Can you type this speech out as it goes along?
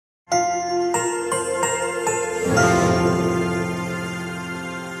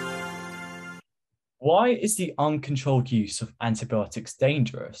why is the uncontrolled use of antibiotics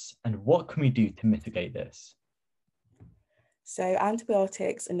dangerous, and what can we do to mitigate this? So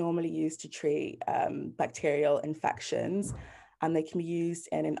antibiotics are normally used to treat bacterial infections, and they can be used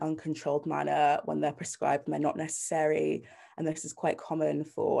in an uncontrolled manner when they're prescribed and they're not necessary. And this is quite common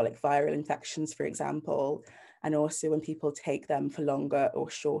for like viral infections, for example, and also when people take them for longer or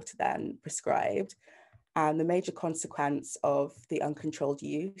shorter than prescribed. And the major consequence of the uncontrolled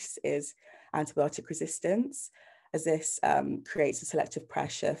use is antibiotic resistance, as this creates a selective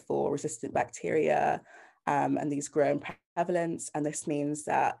pressure for resistant bacteria, and these grow in prevalence. And this means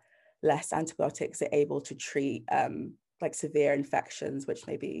that less antibiotics are able to treat like severe infections, which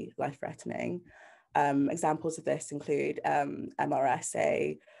may be life-threatening. Examples of this include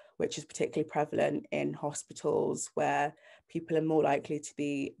MRSA, which is particularly prevalent in hospitals where people are more likely to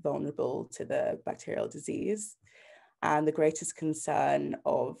be vulnerable to the bacterial disease. And the greatest concern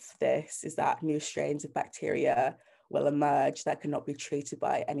of this is that new strains of bacteria will emerge that cannot be treated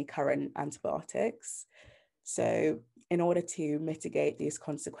by any current antibiotics. So in order to mitigate these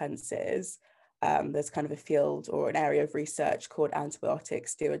consequences, there's kind of a field or an area of research called antibiotic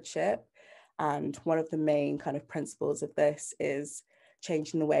stewardship. And one of the main kind of principles of this is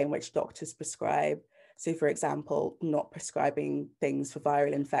changing the way in which doctors prescribe. So for example, not prescribing things for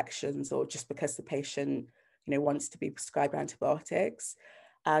viral infections or just because the patient, wants to be prescribed antibiotics.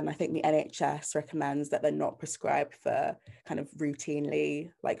 And I think the NHS recommends that they're not prescribed for kind of routinely,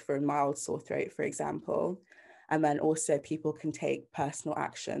 like for a mild sore throat, for example. And then also people can take personal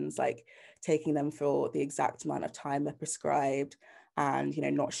actions like taking them for the exact amount of time they're prescribed and,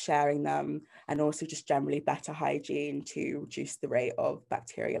 not sharing them, and also just generally better hygiene to reduce the rate of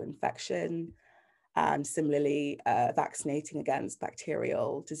bacterial infection. And similarly, vaccinating against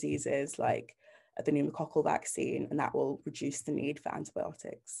bacterial diseases like the pneumococcal vaccine, and that will reduce the need for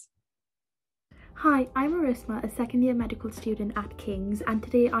antibiotics. Hi, I'm Arisma, a second-year medical student at King's, and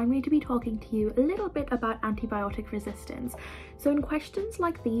today I'm going to be talking to you a little bit about antibiotic resistance. So in questions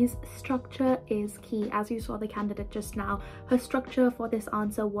like these, structure is key. As you saw the candidate just now, her structure for this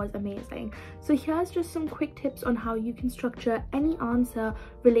answer was amazing. So here's just some quick tips on how you can structure any answer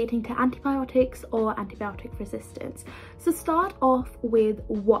relating to antibiotics or antibiotic resistance. So start off with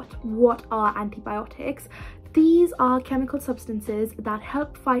what are antibiotics? These are chemical substances that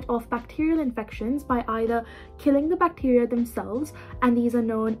help fight off bacterial infections by either killing the bacteria themselves, and these are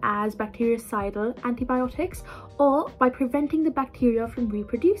known as bactericidal antibiotics, or by preventing the bacteria from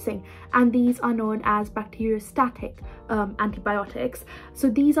reproducing, and these are known as bacteriostatic antibiotics. So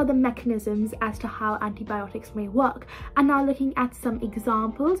these are the mechanisms as to how antibiotics may work. And now looking at some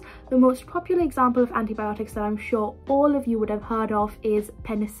examples, the most popular example of antibiotics that I'm sure all of you would have heard of is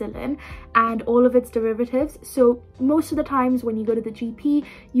penicillin and all of its derivatives. So most of the times when you go to the GP,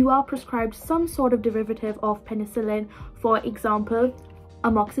 you are prescribed some sort of derivative of penicillin, for example,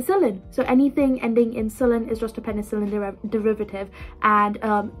 amoxicillin. So anything ending in cillin is just a penicillin derivative, and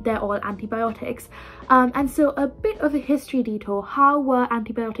they're all antibiotics. And so a bit of a history detour. How were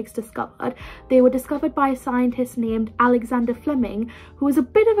antibiotics discovered? They were discovered by a scientist named Alexander Fleming, who was a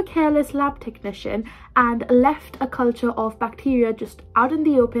bit of a careless lab technician and left a culture of bacteria just out in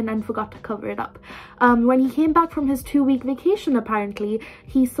the open and forgot to cover it up. When he came back from his 2-week vacation, apparently,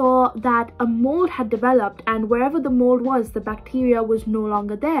 he saw that a mold had developed, and wherever the mold was, the bacteria was no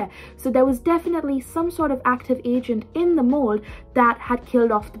longer there. So there was definitely some sort of active agent in the mold that had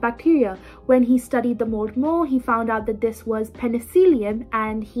killed off the bacteria. When he studied the mold more, he found out that this was penicillium,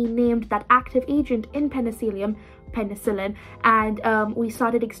 and he named that active agent in penicillium penicillin. And we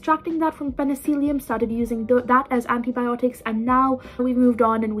started extracting that from penicillium, started using that as antibiotics, and now we've moved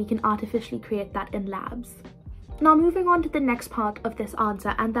on and we can artificially create that in labs. Now moving on to the next part of this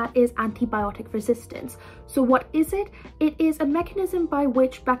answer, and that is antibiotic resistance. So what is it? It is a mechanism by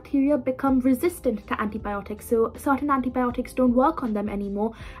which bacteria become resistant to antibiotics. So certain antibiotics don't work on them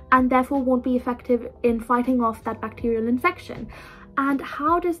anymore and therefore won't be effective in fighting off that bacterial infection. And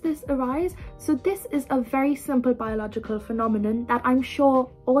how does this arise? So this is a very simple biological phenomenon that I'm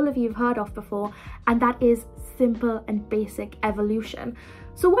sure all of you have heard of before, and that is simple and basic evolution.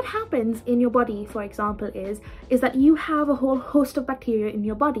 So what happens in your body, for example, is that you have a whole host of bacteria in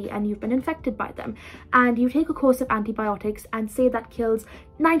your body and you've been infected by them, and you take a course of antibiotics and say that kills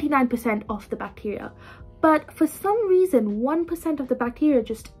 99% of the bacteria. But for some reason, 1% of the bacteria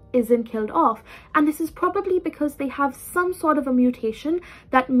just isn't killed off, and this is probably because they have some sort of a mutation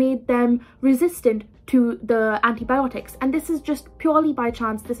that made them resistant to the antibiotics, and this is just purely by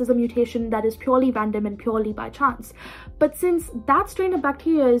chance. This is a mutation that is purely random and purely by chance. But since that strain of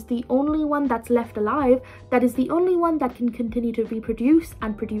bacteria is the only one that's left alive, that is the only one that can continue to reproduce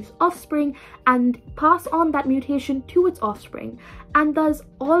and produce offspring and pass on that mutation to its offspring, and thus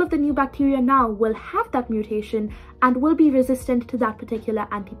all of the new bacteria now will have that mutation and will be resistant to that particular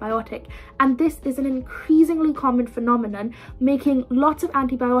antibiotic. And this is an increasingly common phenomenon, making lots of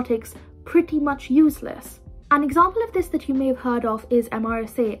antibiotics pretty much useless. An example of this that you may have heard of is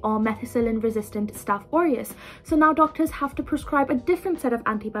MRSA, or methicillin-resistant Staph aureus. So now doctors have to prescribe a different set of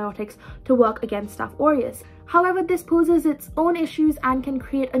antibiotics to work against Staph aureus. However, this poses its own issues and can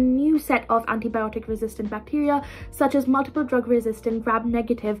create a new set of antibiotic-resistant bacteria, such as multiple drug-resistant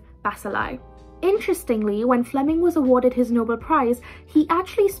gram-negative bacilli. Interestingly, when Fleming was awarded his Nobel Prize, he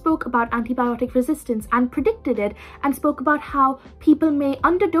actually spoke about antibiotic resistance and predicted it, and spoke about how people may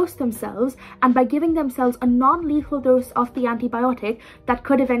underdose themselves, and by giving themselves a non-lethal dose of the antibiotic, that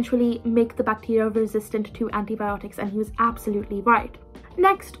could eventually make the bacteria resistant to antibiotics, and he was absolutely right.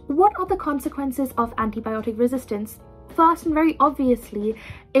 Next, what are the consequences of antibiotic resistance? First, and very obviously,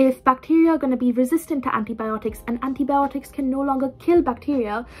 if bacteria are going to be resistant to antibiotics and antibiotics can no longer kill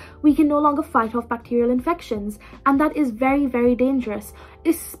bacteria, we can no longer fight off bacterial infections, and that is very, very dangerous,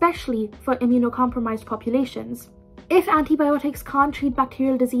 especially for immunocompromised populations. If antibiotics can't treat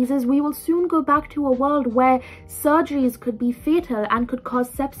bacterial diseases, we will soon go back to a world where surgeries could be fatal and could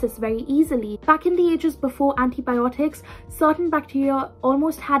cause sepsis very easily. Back in the ages before antibiotics, certain bacteria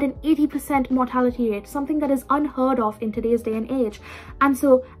almost had an 80% mortality rate, something that is unheard of in today's day and age. And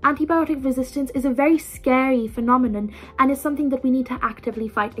so antibiotic resistance is a very scary phenomenon and is something that we need to actively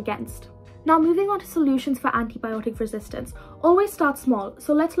fight against. Now, moving on to solutions for antibiotic resistance. Always start small,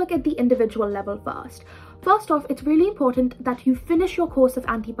 so let's look at the individual level first. First off, it's really important that you finish your course of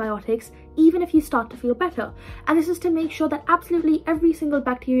antibiotics even if you start to feel better. And this is to make sure that absolutely every single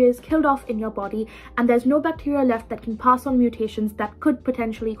bacteria is killed off in your body and there's no bacteria left that can pass on mutations that could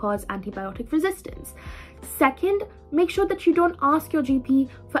potentially cause antibiotic resistance. Second, make sure that you don't ask your GP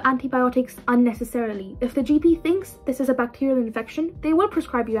for antibiotics unnecessarily. If the GP thinks this is a bacterial infection, they will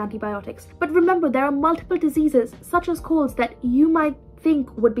prescribe you antibiotics. But remember, there are multiple diseases, such as colds, that you might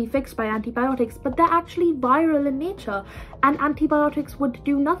think would be fixed by antibiotics, but they're actually viral in nature and antibiotics would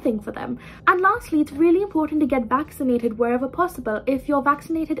do nothing for them. And lastly, it's really important to get vaccinated wherever possible. If you're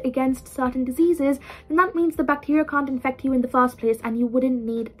vaccinated against certain diseases, then that means the bacteria can't infect you in the first place and you wouldn't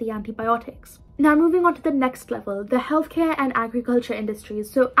need the antibiotics. Now, moving on to the next level, the healthcare and agriculture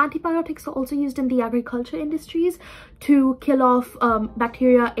industries. So antibiotics are also used in the agriculture industries to kill off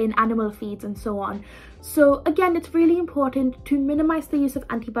bacteria in animal feeds and so on. So again, it's really important to minimize the use of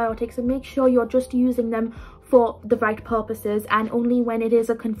antibiotics and make sure you're just using them for the right purposes and only when it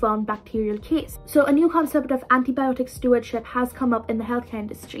is a confirmed bacterial case. So a new concept of antibiotic stewardship has come up in the healthcare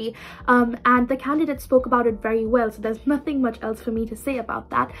industry, and the candidate spoke about it very well, so there's nothing much else for me to say about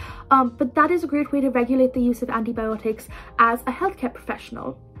that. But that is a great way to regulate the use of antibiotics as a healthcare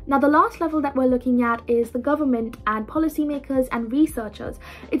professional. Now, the last level that we're looking at is the government and policymakers and researchers.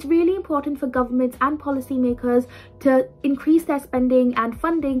 It's really important for governments and policymakers to increase their spending and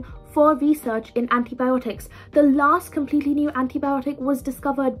funding for research in antibiotics. The last completely new antibiotic was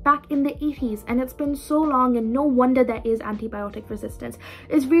discovered back in the 80s, and it's been so long, and no wonder there is antibiotic resistance.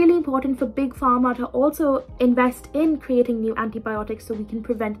 It's really important for big pharma to also invest in creating new antibiotics so we can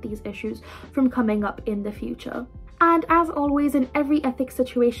prevent these issues from coming up in the future. And as always, in every ethics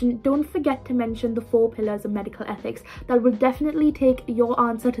situation, don't forget to mention the 4 pillars of medical ethics. That will definitely take your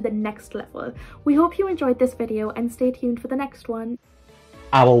answer to the next level. We hope you enjoyed this video and stay tuned for the next one.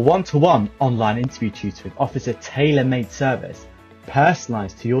 Our one-to-one online interview tutoring offers a tailor-made service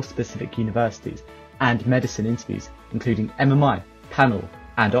personalised to your specific universities and medicine interviews, including MMI, Panel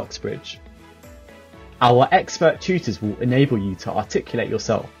and Oxbridge. Our expert tutors will enable you to articulate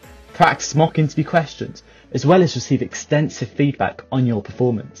yourself, practice mock interview questions, as well as receive extensive feedback on your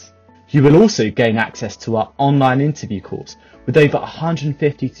performance. You will also gain access to our online interview course with over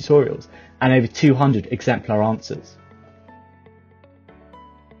 150 tutorials and over 200 exemplar answers.